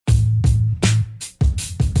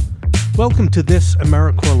Welcome to This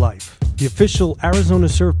AmeriCorps Life, the official Arizona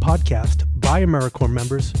Serve podcast by AmeriCorps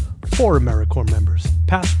members for AmeriCorps members,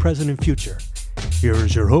 past, present, and future. Here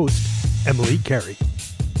is your host, Emily Carey.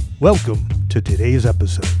 Welcome to today's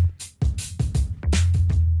episode.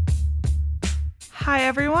 Hi,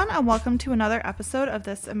 everyone, and welcome to another episode of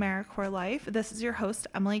This AmeriCorps Life. This is your host,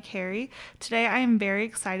 Emily Carey. Today, I am very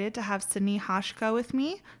excited to have Sydney Hashka with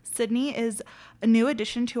me. Sydney is a new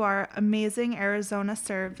addition to our amazing Arizona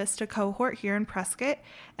Serve Vista cohort here in Prescott,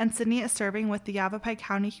 and Sydney is serving with the Yavapai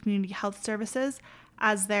County Community Health Services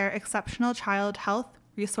as their Exceptional Child Health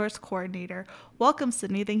Resource Coordinator. Welcome,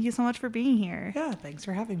 Sydney. Thank you so much for being here. Yeah, thanks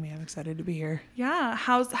for having me. I'm excited to be here. Yeah,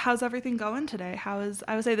 how's everything going today? I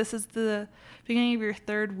would say this is the beginning of your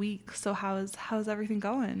third week, so how's everything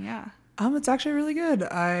going? Yeah. It's actually really good.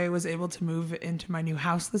 I was able to move into my new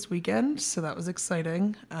house this weekend, so that was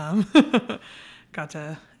exciting. Got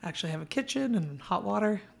to actually have a kitchen and hot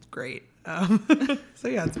water. It's great. So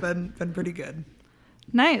yeah, it's been pretty good.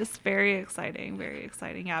 Nice. Very exciting. Very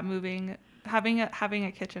exciting. Yeah, having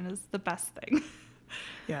a kitchen is the best thing.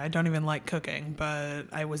 Yeah, I don't even like cooking, but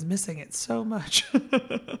I was missing it so much.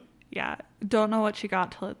 Yeah, don't know what you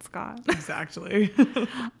got till it's gone. Exactly.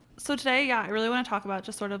 So today, I really want to talk about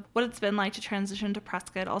just sort of what it's been like to transition to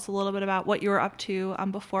Prescott, also a little bit about what you were up to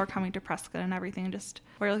before coming to Prescott and everything, just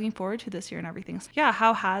what you're looking forward to this year and everything. So yeah,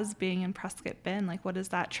 how has being in Prescott been? Like, what has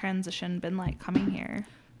that transition been like coming here?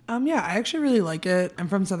 Yeah, I actually really like it. I'm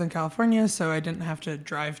from Southern California, so I didn't have to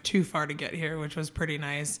drive too far to get here, which was pretty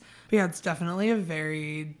nice. But yeah, it's definitely a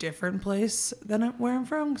very different place than where I'm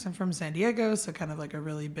from, because I'm from San Diego, so kind of like a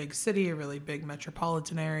really big city, a really big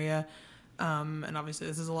metropolitan area. And obviously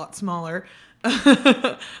this is a lot smaller.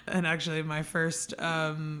 And actually my first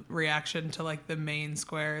reaction to like the main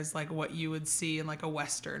square is like what you would see in like a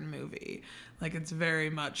Western movie. Like it's very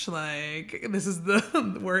much like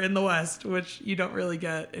we're in the West, which you don't really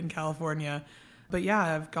get in California. But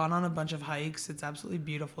yeah, I've gone on a bunch of hikes. It's absolutely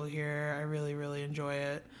beautiful here. I really, really enjoy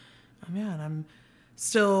it. Yeah, and I'm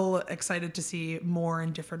still excited to see more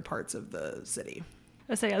in different parts of the city.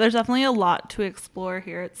 So yeah, there's definitely a lot to explore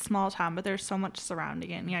here. It's small town, but there's so much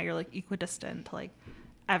surrounding it. And yeah, you're like equidistant to like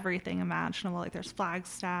everything imaginable. Like there's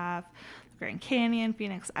Flagstaff, Grand Canyon,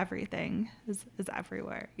 Phoenix, everything is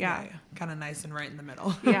everywhere. Yeah. Kind of nice and right in the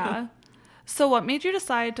middle. Yeah. So what made you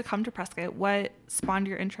decide to come to Prescott? What spawned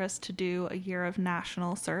your interest to do a year of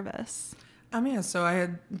national service? Yeah, so I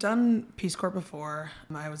had done Peace Corps before.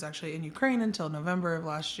 I was actually in Ukraine until November of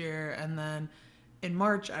last year. And then in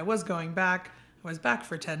March, I was going back. I was back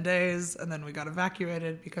for 10 days, and then we got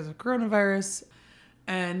evacuated because of coronavirus.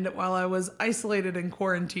 And while I was isolated in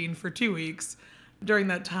quarantine for 2 weeks, during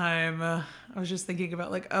that time, I was just thinking about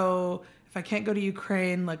like, oh, if I can't go to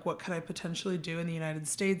Ukraine, like what could I potentially do in the United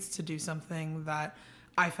States to do something that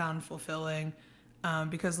I found fulfilling?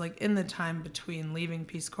 Because like in the time between leaving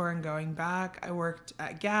Peace Corps and going back, I worked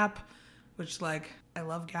at Gap, which like, I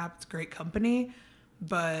love Gap, it's a great company.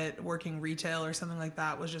 But working retail or something like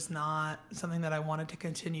that was just not something that I wanted to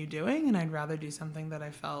continue doing. And I'd rather do something that I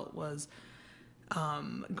felt was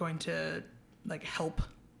going to like help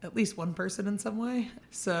at least one person in some way.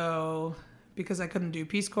 So because I couldn't do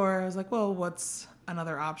Peace Corps, I was like, well, what's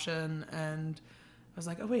another option? And I was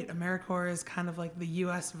like, oh, wait, AmeriCorps is kind of like the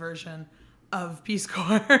U.S. version of Peace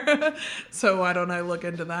Corps. So why don't I look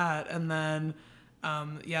into that? And then,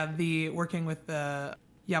 the working with the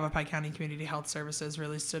Yavapai County Community Health Services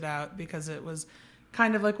really stood out because it was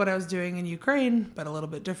kind of like what I was doing in Ukraine, but a little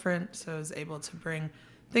bit different. So I was able to bring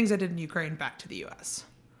things I did in Ukraine back to the U.S.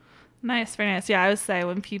 Nice, very nice. Yeah, I would say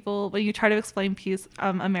when you try to explain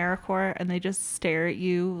AmeriCorps and they just stare at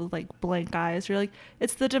you with like blank eyes, you're like,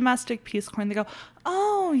 it's the domestic Peace Corps. And they go,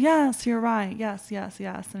 oh, yes, you're right. Yes, yes,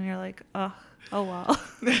 yes. And you're like, oh well.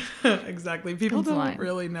 Exactly. People don't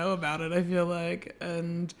really know about it, I feel like.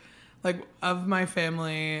 And like of my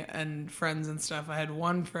family and friends and stuff, I had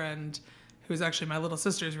one friend who was actually my little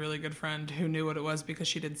sister's really good friend who knew what it was because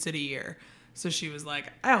she did City Year. So she was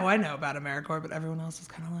like, oh, I know about AmeriCorps, but everyone else was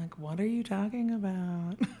kind of like, what are you talking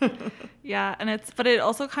about? Yeah, and it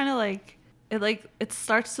also kind of like, it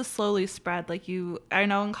starts to slowly spread. Like I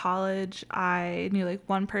know in college, I knew like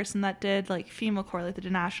one person that did like FEMA Corps, like they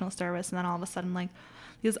did national service, and then all of a sudden like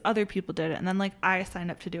these other people did it, and then like I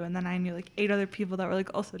signed up to do it, and then I knew like 8 other people that were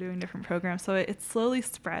like also doing different programs. So it slowly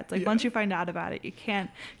spreads. Like once you find out about it, you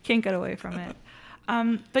can't get away from it.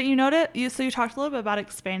 But you talked a little bit about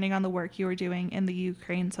expanding on the work you were doing in the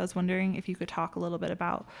Ukraine. So I was wondering if you could talk a little bit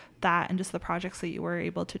about that and just the projects that you were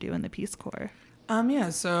able to do in the Peace Corps.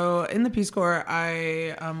 So in the Peace Corps,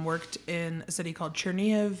 I worked in a city called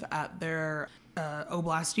Chernihiv at their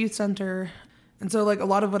Oblast Youth Center. And so like a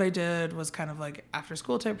lot of what I did was kind of like after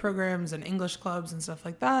school type programs and English clubs and stuff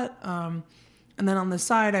like that. And then on the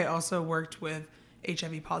side, I also worked with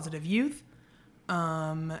HIV positive youth,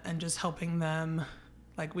 and just helping them,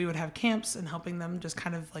 like we would have camps and helping them just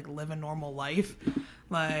kind of like live a normal life.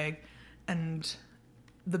 And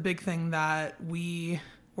the big thing that we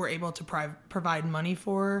were able to provide money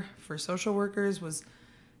for social workers was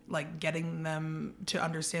like getting them to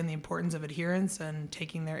understand the importance of adherence and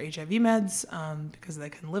taking their HIV meds, because they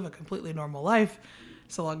can live a completely normal life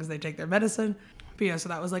so long as they take their medicine. But yeah, so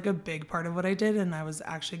that was like a big part of what I did, and I was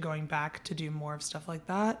actually going back to do more of stuff like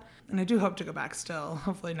that. And I do hope to go back still,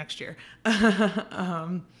 hopefully next year.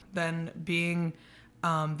 Then being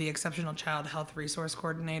the Exceptional Child Health Resource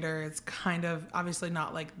Coordinator, it's kind of obviously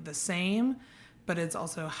not like the same, but it's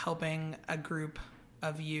also helping a group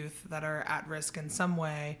of youth that are at risk in some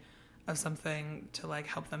way of something to like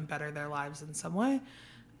help them better their lives in some way,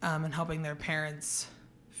 and helping their parents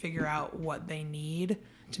figure out what they need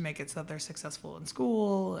to make it so that they're successful in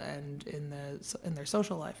school and in their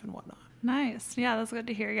social life and whatnot. Nice. Yeah, that's good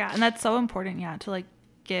to hear. Yeah, and that's so important. Yeah, to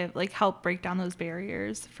like help break down those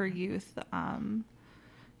barriers for youth.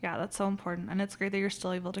 Yeah, that's so important. And it's great that you're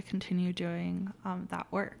still able to continue doing that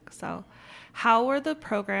work. So how were the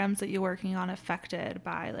programs that you're working on affected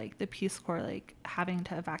by like the Peace Corps, like having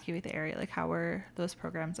to evacuate the area? Like how were those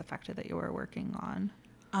programs affected that you were working on?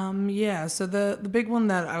 Yeah, so the big one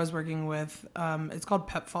that I was working with, it's called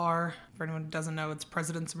PEPFAR. For anyone who doesn't know, it's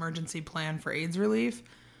President's Emergency Plan for AIDS Relief.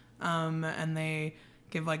 And they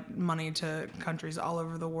give like money to countries all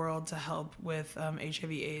over the world to help with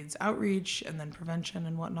HIV/AIDS outreach and then prevention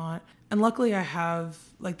and whatnot. And luckily I have,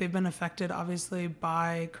 like, they've been affected obviously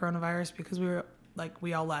by coronavirus because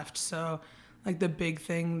we all left. So like the big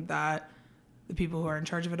thing that the people who are in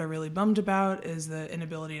charge of it are really bummed about is the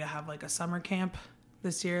inability to have like a summer camp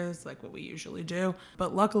this year. It's like what we usually do.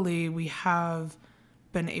 But luckily we have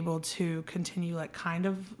been able to continue like kind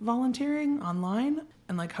of volunteering online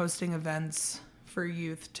and like hosting events for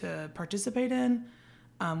youth to participate in.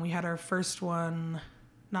 We had our first one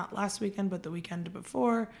not last weekend but the weekend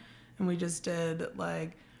before, and we just did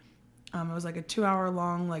like it was like a 2-hour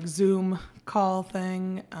long like Zoom call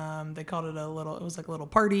thing. They called it it was like a little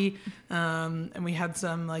party, and we had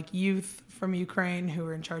some like youth from Ukraine who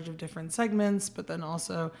were in charge of different segments, but then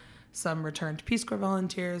also some returned Peace Corps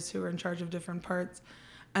volunteers who were in charge of different parts.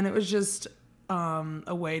 And it was just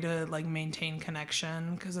a way to like maintain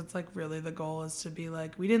connection, because it's like really the goal is to be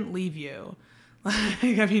like, we didn't leave you.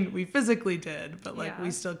 Like, I mean, we physically did, but like we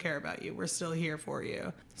still care about you. We're still here for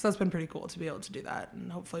you. So that's been pretty cool to be able to do that.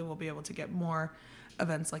 And hopefully we'll be able to get more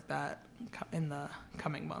events like that in the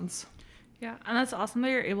coming months. Yeah. And that's awesome that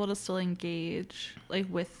you're able to still engage like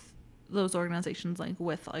with those organizations, like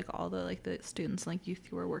with like all the like the students like youth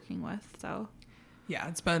you were working with. So yeah,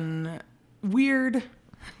 it's been weird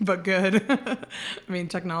but good. I mean,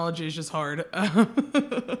 technology is just hard.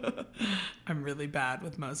 I'm really bad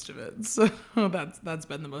with most of it, so that's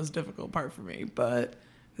been the most difficult part for me, but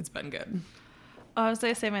it's been good. I was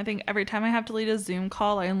gonna say, I think every time I have to lead a Zoom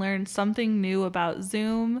call, I learn something new about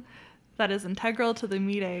Zoom that is integral to the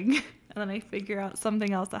meeting, and then I figure out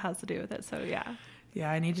something else that has to do with it. So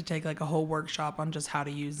yeah, I need to take like a whole workshop on just how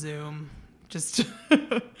to use Zoom, just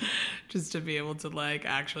to be able to like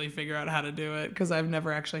actually figure out how to do it, because I've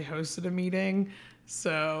never actually hosted a meeting.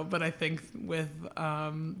 So, but I think with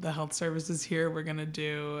the health services here, we're gonna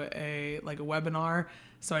do a webinar.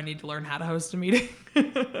 So I need to learn how to host a meeting.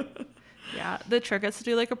 Yeah, the trick is to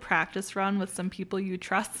do like a practice run with some people you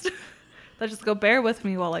trust. That just go bear with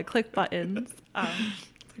me while I click buttons.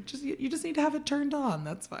 You just need to have it turned on.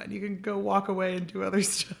 That's fine. You can go walk away and do other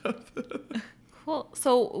stuff. Cool.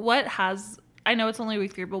 So I know it's only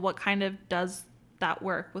week 3, but what kind of does that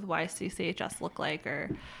work with YCCHS look like, or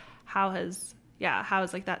how has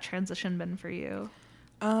like that transition been for you?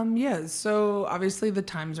 Yeah, so obviously the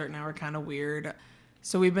times right now are kind of weird.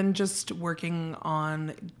 So we've been just working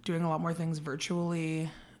on doing a lot more things virtually.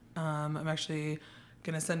 I'm actually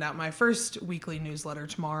going to send out my first weekly newsletter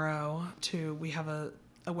tomorrow. We have a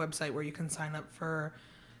website where you can sign up for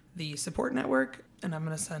the support network, and I'm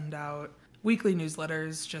going to send out weekly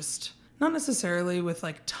newsletters, just not necessarily with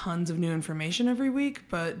like tons of new information every week,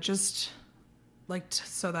 but just like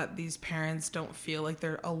so that these parents don't feel like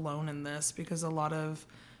they're alone in this, because a lot of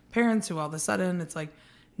parents who all of a sudden it's like,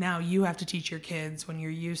 now you have to teach your kids when you're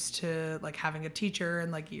used to like having a teacher,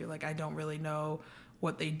 and like you're like, I don't really know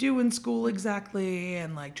what they do in school exactly,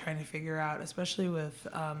 and like trying to figure out, especially with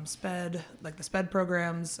SPED, like the SPED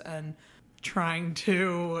programs, and trying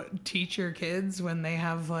to teach your kids when they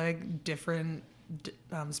have like different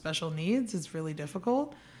special needs is really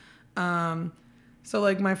difficult. So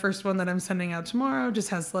like my first one that I'm sending out tomorrow just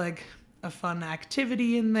has like a fun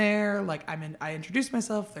activity in there. Like I introduce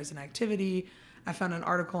myself, there's an activity. I found an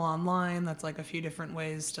article online that's like a few different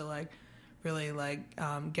ways to like really like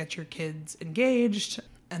get your kids engaged.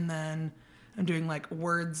 And then I'm doing like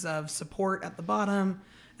words of support at the bottom.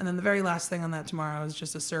 And then the very last thing on that tomorrow is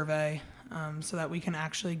just a survey so that we can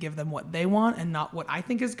actually give them what they want and not what I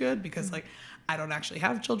think is good, because like I don't actually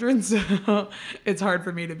have children, so it's hard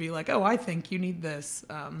for me to be like, oh, I think you need this.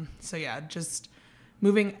 So yeah, just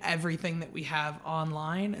moving everything that we have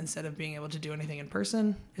online instead of being able to do anything in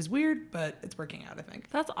person is weird, but it's working out, I think.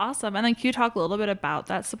 That's awesome. And then can you talk a little bit about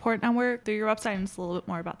that support network through your website and just a little bit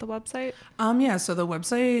more about the website? Yeah, so the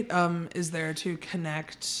website is there to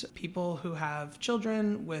connect people who have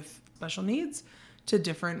children with special needs to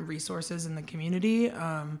different resources in the community.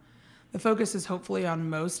 The focus is hopefully on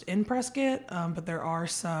most in Prescott, but there are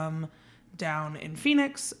some down in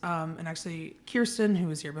Phoenix. And actually Kirsten, who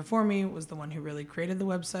was here before me, was the one who really created the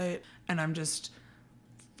website. And I'm just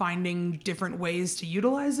finding different ways to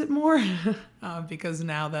utilize it more because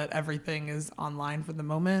now that everything is online for the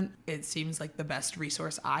moment, it seems like the best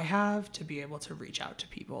resource I have to be able to reach out to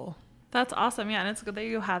people. That's awesome. Yeah. And it's good that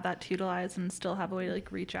you have that to utilize and still have a way to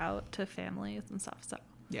like reach out to families and stuff. So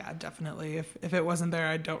yeah, definitely. If it wasn't there,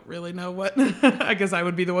 I don't really know what. I guess I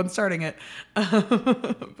would be the one starting it.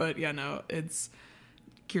 But yeah, no,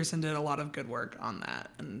 Kirsten did a lot of good work on that,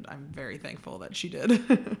 and I'm very thankful that she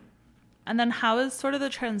did. And then how is sort of the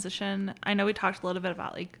transition? I know we talked a little bit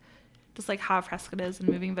about like just like how Prescott is and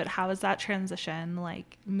moving, but how is that transition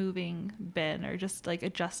like moving been or just like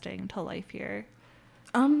adjusting to life here?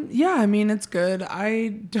 Yeah, I mean, it's good. I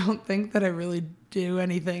don't think that I really do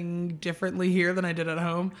anything differently here than I did at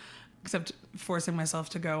home, except forcing myself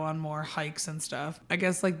to go on more hikes and stuff. I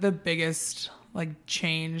guess like the biggest like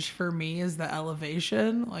change for me is the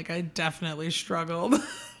elevation. Like I definitely struggled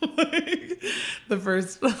like the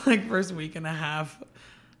first week and a half.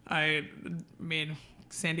 I mean,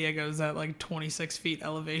 San Diego's at like 26 feet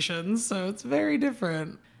elevation, so it's very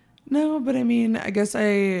different. No, but I mean, I guess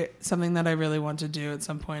something that I really want to do at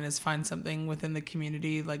some point is find something within the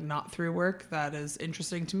community, like not through work, that is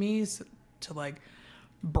interesting to me, to like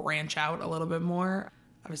branch out a little bit more.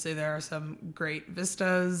 Obviously, there are some great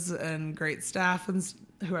vistas and great staff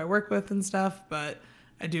who I work with and stuff, but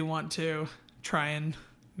I do want to try and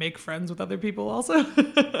make friends with other people also.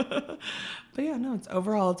 But yeah, no,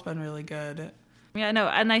 it's been really good. Yeah, no,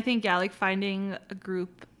 and I think, yeah, like finding a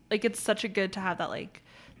group, like it's such a good to have that, like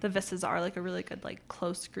the Vistas are like a really good like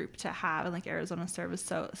close group to have, and like Arizona Serve is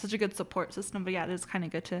such a good support system. But yeah, it is kind of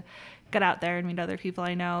good to get out there and meet other people.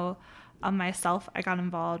 I know myself, I got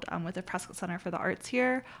involved with the Prescott Center for the Arts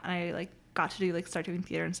here, and I like got to start doing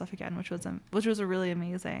theater and stuff again, which was really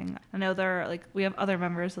amazing. I know we have other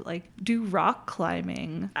members that like do rock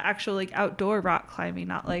climbing, actual like outdoor rock climbing,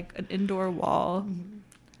 not like an indoor wall. Mm-hmm.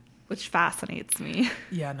 Which fascinates me.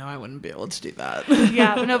 Yeah, no, I wouldn't be able to do that.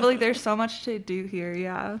 Yeah, but like there's so much to do here,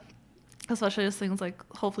 yeah. Especially as things like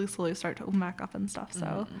hopefully slowly start to open back up and stuff.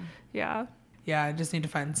 So, yeah. Yeah, I just need to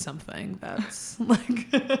find something that's like,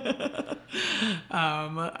 I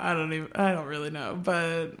don't really know,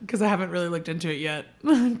 but because I haven't really looked into it yet.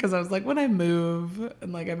 Because I was like, when I move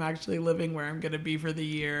and like I'm actually living where I'm going to be for the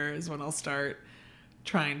year is when I'll start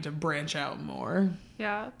trying to branch out more.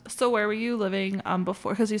 Yeah. So where were you living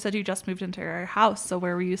before? Because you said you just moved into your house. So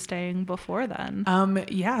where were you staying before then?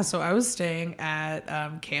 Yeah. So I was staying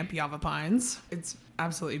at Camp Yavapaes. It's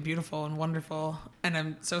absolutely beautiful and wonderful, and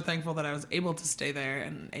I'm so thankful that I was able to stay there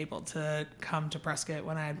and able to come to Prescott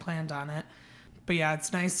when I had planned on it. But yeah,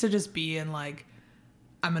 it's nice to just be in like,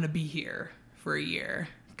 I'm gonna be here for a year,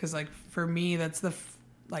 because like for me that's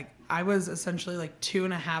I was essentially like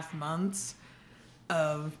 2.5 months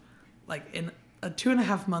of like in a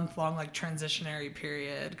 2.5 month long like transitionary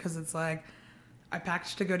period, because it's like I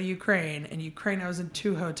packed to go to Ukraine. In Ukraine I was in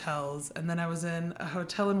 2 hotels, and then I was in a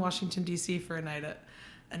hotel in Washington DC for a night, at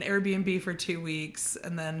an Airbnb for 2 weeks,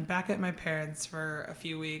 and then back at my parents for a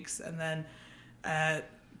few weeks, and then at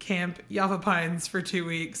Camp Yavapaes for 2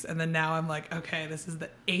 weeks, and then now I'm like, okay, this is the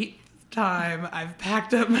 8th time I've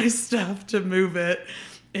packed up my stuff to move it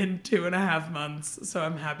in 2.5 months, so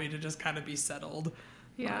I'm happy to just kind of be settled.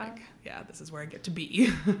 Yeah. Like, yeah, this is where I get to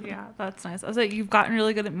be. Yeah, that's nice. I was like, you've gotten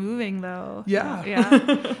really good at moving though. Yeah.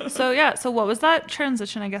 Yeah. So what was that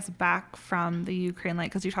transition, I guess, back from the Ukraine,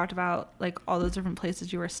 like, because you talked about like all those different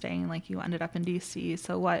places you were staying, like you ended up in DC.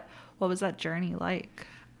 So what was that journey like?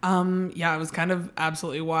 Yeah, it was kind of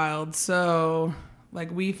absolutely wild. So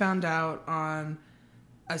like we found out on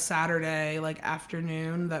a Saturday like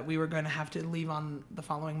afternoon that we were going to have to leave on the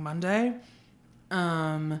following Monday.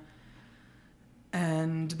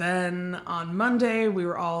 And then on Monday, we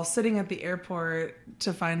were all sitting at the airport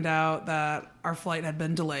to find out that our flight had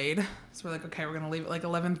been delayed. So we're like, okay, we're going to leave at like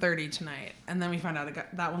 11:30 tonight. And then we found out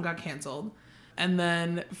that one got canceled. And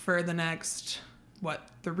then for the next,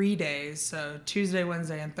 3 days, so Tuesday,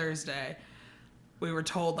 Wednesday, and Thursday, we were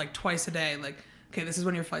told like twice a day, like, okay, this is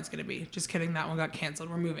when your flight's going to be. Just kidding, that one got canceled.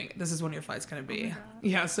 We're moving. This is when your flight's going to be.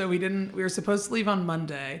 Yeah, so we were supposed to leave on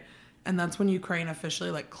Monday. And that's when Ukraine officially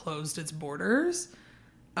like closed its borders.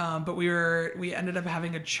 But we ended up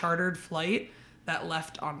having a chartered flight that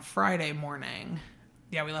left on Friday morning.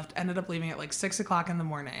 Yeah, ended up leaving at like 6:00 in the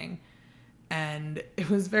morning. And it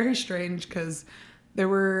was very strange because there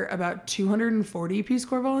were about 240 Peace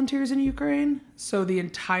Corps volunteers in Ukraine. So the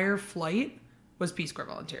entire flight was Peace Corps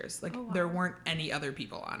volunteers. Like, there weren't any other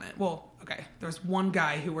people on it. Well, okay, there was one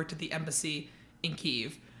guy who worked at the embassy in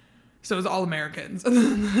Kyiv. So it was all Americans,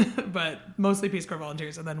 but mostly Peace Corps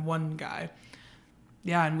volunteers, and then one guy.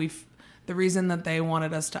 Yeah, and the reason that they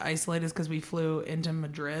wanted us to isolate is because we flew into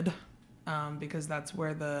Madrid, because that's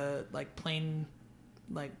where the plane,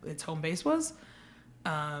 its home base was,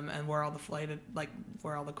 and where all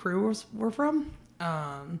the crew were from.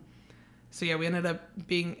 So yeah, we ended up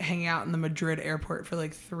hanging out in the Madrid airport for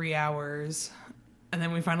 3 hours, and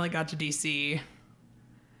then we finally got to DC.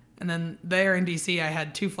 And then there in DC, I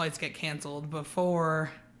had 2 flights get canceled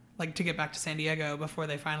before, to get back to San Diego, before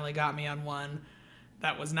they finally got me on one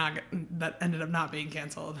that ended up not being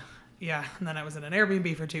canceled. Yeah, and then I was in an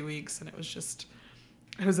Airbnb for 2 weeks, and it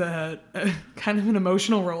was a kind of an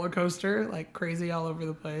emotional roller coaster, crazy all over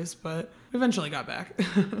the place, but we eventually got back.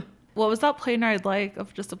 What was that plane ride like,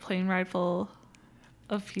 of just a plane ride full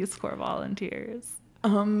of Peace Corps volunteers?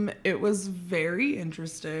 It was very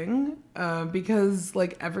interesting, because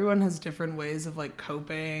everyone has different ways of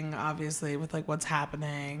coping, obviously, with what's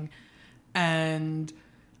happening. And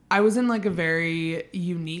I was in a very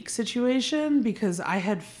unique situation because I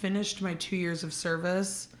had finished my 2 years of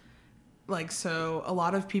service. So a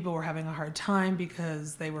lot of people were having a hard time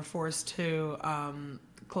because they were forced to,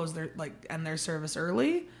 end their service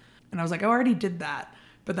early. And I was like, I already did that.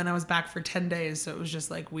 But then I was back for 10 days. So it was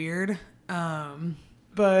just weird.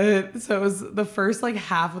 But so it was the first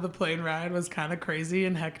half of the plane ride was kind of crazy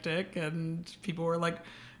and hectic, and people were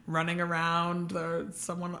running around.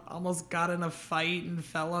 Someone almost got in a fight and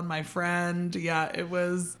fell on my friend. Yeah, it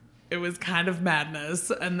was kind of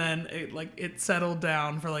madness. And then it settled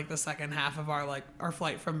down for the second half of our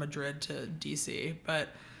flight from Madrid to DC. But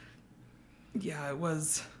yeah, it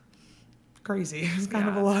was crazy. It was kind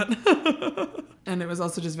of a lot. And it was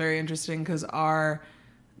also just very interesting because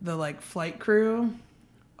the flight crew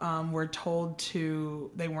were told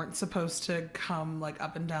they weren't supposed to come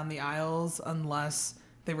up and down the aisles unless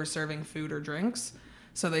they were serving food or drinks.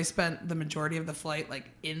 So they spent the majority of the flight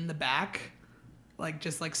in the back,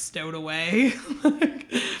 just stowed away.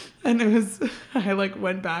 And I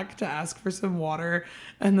went back to ask for some water,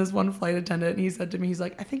 and this one flight attendant, he said to me, he's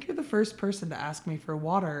like, I think you're the first person to ask me for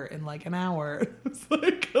water in an hour. I was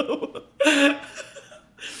like, oh.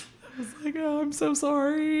 Oh, I'm so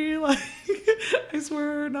sorry. I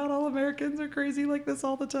swear not all Americans are crazy like this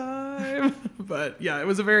all the time. But yeah, it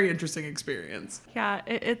was a very interesting experience. Yeah,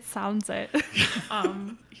 it sounds it.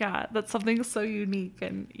 Yeah, that's something so unique,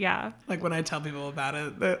 and yeah. When I tell people about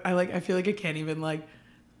it, I feel like I can't even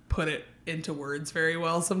put it into words very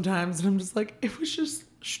well sometimes, and I'm just it was just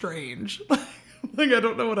strange. I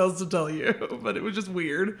don't know what else to tell you, but it was just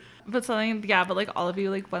weird. But all of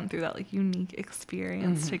you went through that unique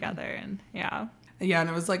experience together, and yeah. Yeah, and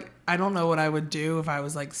it was I don't know what I would do if I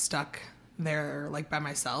was stuck there by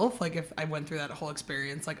myself. If I went through that whole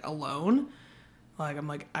experience alone.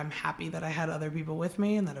 I'm happy that I had other people with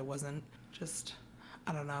me and that it wasn't just,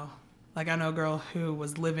 I don't know. I know a girl who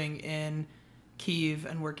was living in Kyiv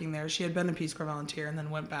and working there. She had been a Peace Corps volunteer and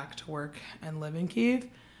then went back to work and live in Kyiv.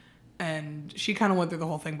 And she kind of went through the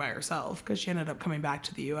whole thing by herself because she ended up coming back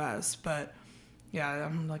to the U.S. But yeah,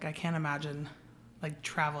 I'm I can't imagine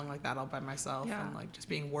traveling like that all by myself, and just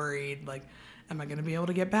being worried, am I going to be able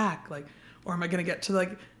to get back? Or am I going to get to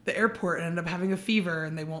the airport and end up having a fever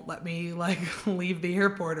and they won't let me leave the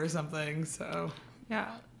airport or something? So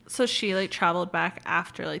yeah. So she traveled back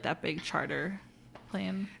after that big charter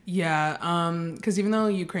plane. Yeah. Because even though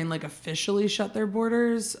Ukraine officially shut their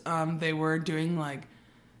borders, they were doing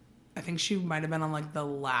I think she might have been on the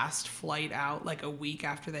last flight out a week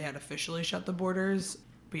after they had officially shut the borders.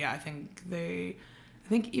 But yeah, I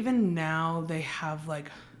think even now they have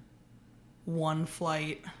one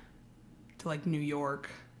flight to New York.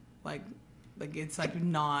 It's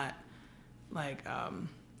not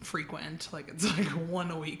frequent. It's one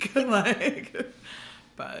a week.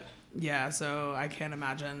 But Yeah, so I can't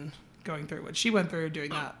imagine going through what she went through, doing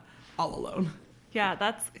that all alone. Yeah,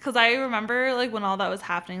 that's because I remember like when all that was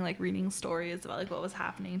happening, like reading stories about like what was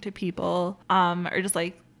happening to people, or just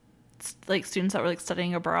like students that were like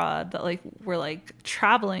studying abroad that like were like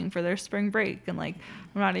traveling for their spring break and like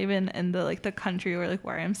we're not even in the country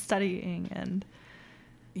where I'm studying. And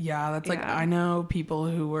yeah, that's like, Yeah. I know people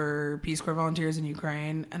who were Peace Corps volunteers in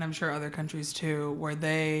Ukraine, and I'm sure other countries too, where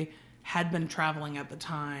they had been traveling at the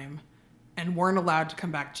time and weren't allowed to come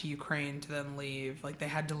back to Ukraine to then leave. Like, they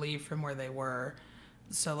had to leave from where they were.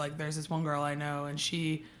 So, like, there's this one girl I know, and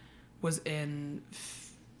she was in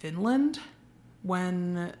Finland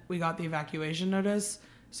when we got the evacuation notice.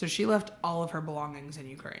 So she left all of her belongings in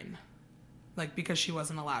Ukraine, like, because she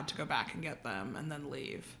wasn't allowed to go back and get them and then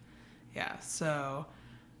leave. Yeah, so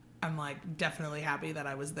I'm, like, definitely happy that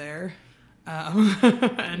I was there.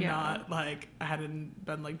 And not, like, I hadn't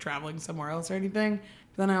been, like, traveling somewhere else or anything.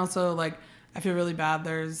 But then I also, like, I feel really bad.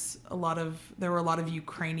 There were a lot of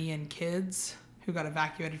Ukrainian kids who got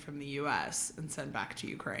evacuated from the U.S. and sent back to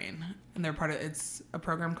Ukraine. And they're it's a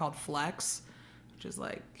program called FLEX, which is,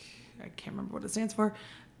 like, I can't remember what it stands for.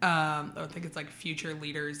 I think it's, like, Future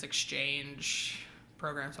Leaders Exchange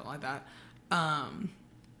Program, something like that.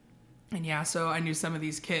 And yeah, so I knew some of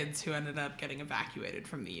these kids who ended up getting evacuated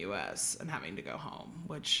from the U.S. and having to go home,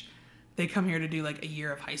 which they come here to do like a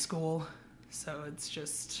year of high school. So it's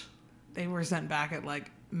just, they were sent back at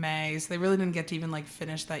like May. So they really didn't get to even like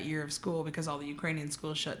finish that year of school because all the Ukrainian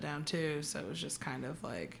schools shut down too. So it was just kind of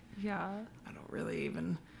like, yeah, I don't really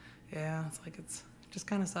even, yeah, it's like, it just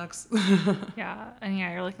kind of sucks. yeah. And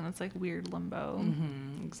yeah, you're like in this like weird limbo.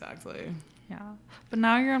 Mm-hmm, exactly. Yeah. But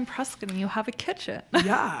now you're in Prescott and you have a kitchen.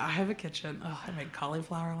 Yeah, I have a kitchen. Oh, I made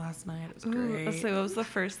cauliflower last night. It was great. So what was the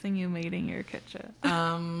first thing you made in your kitchen?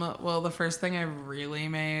 Well, the first thing I really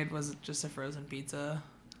made was just a frozen pizza.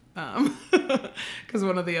 Because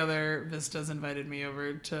one of the other Vistas invited me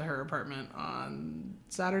over to her apartment on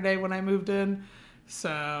Saturday when I moved in.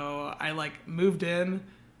 So I like moved in,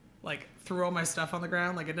 like threw all my stuff on the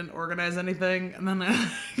ground, like I didn't organize anything, and then I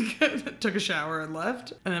took a shower and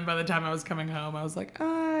left. And then by the time I was coming home, I was like,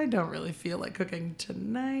 I don't really feel like cooking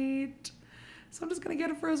tonight, so I'm just gonna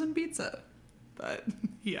get a frozen pizza. But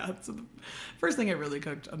yeah, so the first thing I really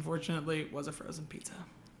cooked, unfortunately, was a frozen pizza.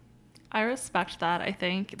 I respect that. I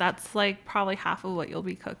think that's like probably half of what you'll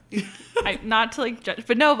be cooking. Not to like judge,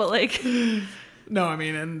 but like No, I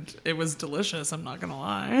mean, and it was delicious, I'm not gonna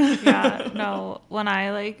lie. Yeah, no, when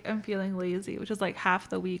I like am feeling lazy, which is like half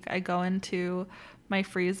the week, I go into my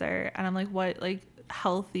freezer and I'm like, what like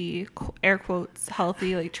healthy, air quotes,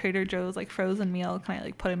 healthy, like Trader Joe's like frozen meal can I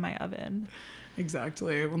like put in my oven?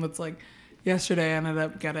 Exactly. When it's like, yesterday I ended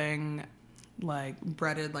up getting like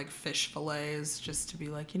breaded like fish fillets just to be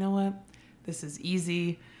like, you know what, this is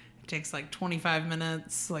easy. It takes like 25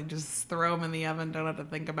 minutes, like just throw them in the oven, don't have to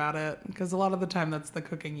think about it. Because a lot of the time that's the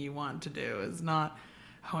cooking you want to do, is not,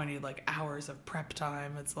 oh, I need like hours of prep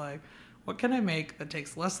time. It's like, what can I make that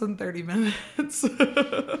takes less than 30 minutes?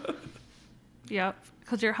 Yep,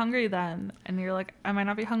 because you're hungry then, and you're like, I might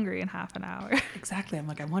not be hungry in half an hour. Exactly. I'm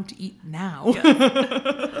like, I want to eat now.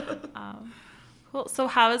 Yes. Cool. So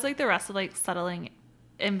how is like the rest of like settling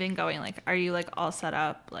and been going? Like, are you like all set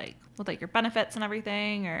up like with like your benefits and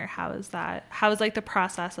everything, or how is like the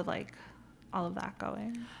process of like all of that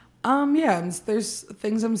going? Yeah, and there's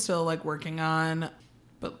things I'm still like working on,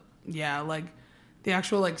 but yeah, like the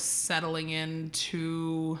actual like settling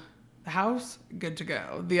into the house, good to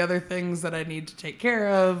go. The other things that I need to take care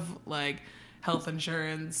of, like health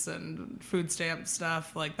insurance and food stamp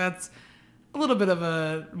stuff, like that's a little bit of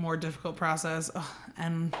a more difficult process. Ugh,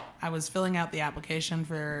 and I was filling out the application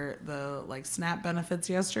for the like SNAP benefits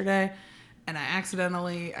yesterday, and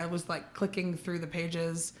I was like clicking through the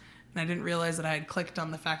pages, and I didn't realize that I had clicked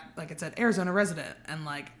on the fact, like it said Arizona resident, and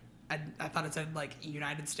like I thought it said like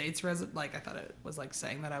United States resident, like I thought it was like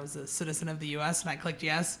saying that I was a citizen of the US, and I clicked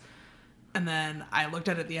yes. And then I looked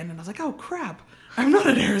at it at the end and I was like, oh crap, I'm not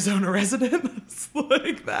an Arizona resident. It's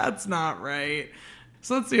like, that's not right.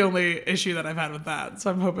 So that's the only issue that I've had with that. So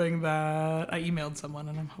I'm hoping that I emailed someone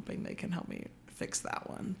and I'm hoping they can help me fix that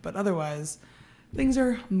one. But otherwise, things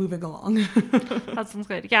are moving along. That sounds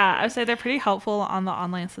good. Yeah, I would say they're pretty helpful on the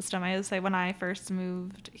online system. I would say when I first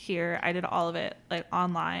moved here, I did all of it like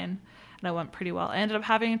online and it went pretty well. I ended up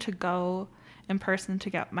having to go in person to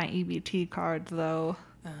get my EBT card though,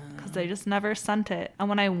 because they just never sent it. And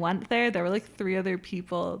when I went there were like 3 other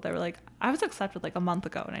people that were like, I was accepted like a month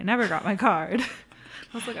ago and I never got my card.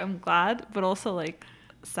 I was like, I'm glad, but also like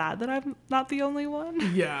sad that I'm not the only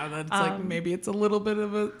one. Yeah, that's like maybe it's a little bit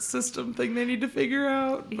of a system thing they need to figure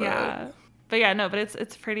out. But... Yeah, But yeah, no, but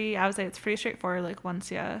it's pretty, I would say it's pretty straightforward, like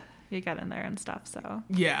once you get in there and stuff, so.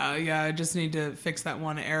 Yeah, I just need to fix that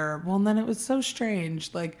one error. Well, and then it was so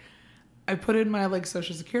strange. Like, I put in my, like,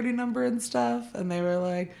 social security number and stuff, and they were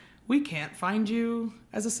like, we can't find you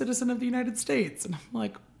as a citizen of the United States. And I'm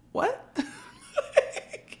like, what?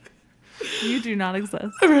 You do not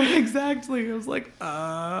exist. Exactly. I was like,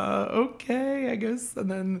 okay, I guess. And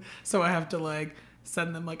then, so I have to, like,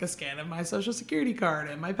 send them, like, a scan of my social security card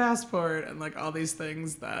and my passport and, like, all these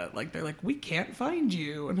things that, like, they're like, we can't find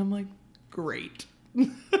you. And I'm like, great.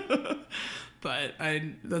 But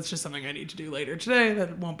that's just something I need to do later today.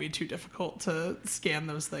 That won't be too difficult to scan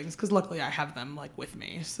those things because luckily I have them, like, with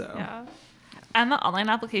me. So yeah. And the online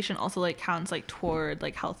application also, like, counts, like, toward,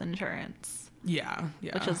 like, health insurance. Yeah.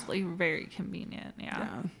 Which is, like, very convenient.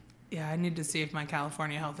 Yeah, I need to see if my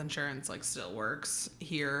California health insurance, like, still works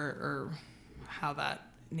here or how that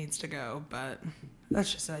needs to go. But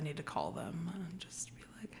that's just, I need to call them and just be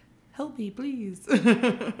like, help me, please.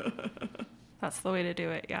 That's the way to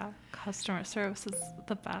do it, yeah. Customer service is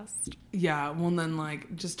the best. Yeah, well, then,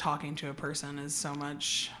 like, just talking to a person is so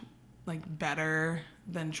much, like, better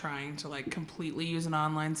than trying to, like, completely use an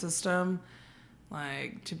online system.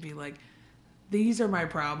 Like, to be like, these are my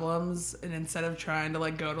problems, and instead of trying to,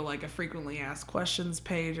 like, go to, like, a frequently asked questions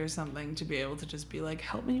page or something, to be able to just be like,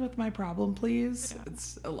 help me with my problem, please. Yeah.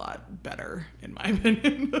 It's a lot better, in my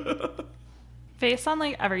opinion. Based on,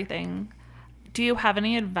 like, everything, do you have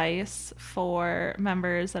any advice for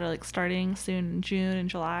members that are, like, starting soon in June and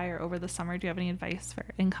July or over the summer? Do you have any advice for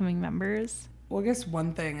incoming members? Well, I guess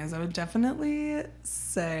one thing is I would definitely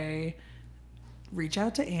say reach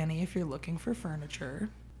out to Annie if you're looking for furniture.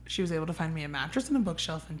 She was able to find me a mattress and a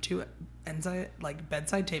bookshelf and 2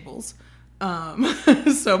 bedside tables.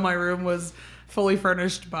 So my room was fully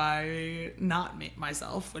furnished by not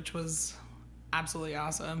myself, which was absolutely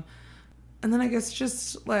awesome. And then I guess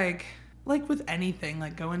just like with anything,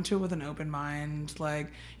 like go into it with an open mind.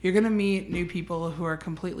 Like you're going to meet new people who are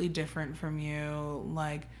completely different from you.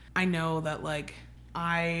 Like I know that like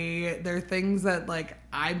there are things that like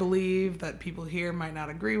I believe that people here might not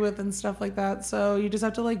agree with and stuff like that. So you just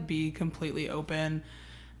have to like be completely open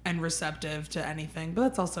and receptive to anything. But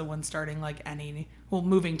that's also when starting like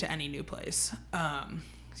moving to any new place.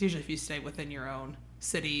 'Cause usually if you stay within your own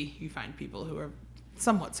city, you find people who are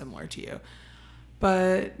somewhat similar to you.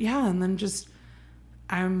 But yeah, and then just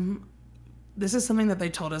this is something that they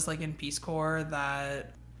told us like in Peace Corps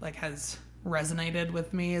that like has resonated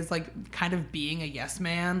with me, is like kind of being a yes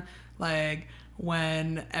man. Like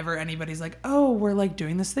whenever anybody's like, oh, we're like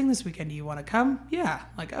doing this thing this weekend, do you want to come? Yeah.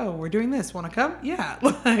 Like, oh, we're doing this, want to come? Yeah.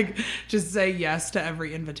 Like just say yes to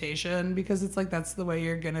every invitation, because it's like that's the way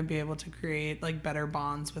you're gonna be able to create like better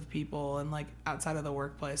bonds with people and like outside of the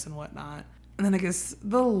workplace and whatnot. And then I guess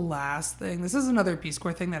the last thing, this is another Peace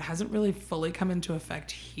Corps thing that hasn't really fully come into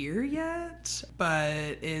effect here yet, but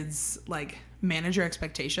it's like manage your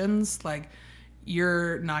expectations. Like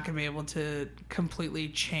you're not going to be able to completely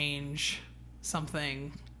change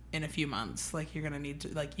something in a few months. Like you're going to need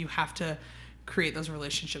to, like you have to create those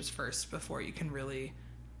relationships first before you can really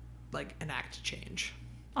like enact change.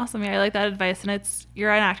 Awesome. Yeah, I like that advice. And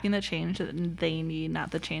you're enacting the change that they need,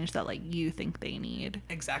 not the change that like you think they need.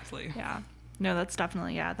 Exactly. Yeah. No, that's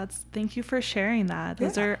definitely, thank you for sharing that.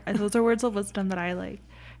 Those are words of wisdom that I like.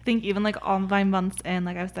 I think even like all my months in,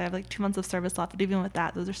 like I have like 2 months of service left, but even with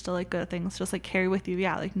that, those are still like good things just like carry with you.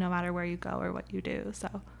 Yeah. Like no matter where you go or what you do.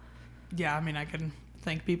 So yeah, I mean, I can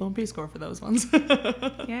thank people in Peace Corps for those ones.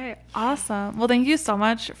 Yeah. Awesome. Well, thank you so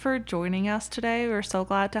much for joining us today. We're so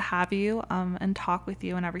glad to have you and talk with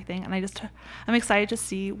you and everything. And I'm excited to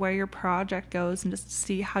see where your project goes and just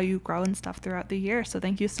see how you grow and stuff throughout the year. So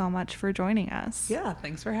thank you so much for joining us. Yeah.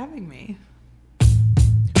 Thanks for having me.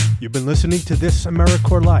 You've been listening to This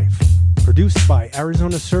AmeriCorps Life, produced by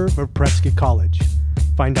Arizona Serve of Prescott College.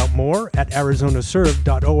 Find out more at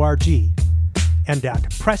arizonaserve.org and at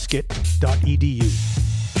prescott.edu.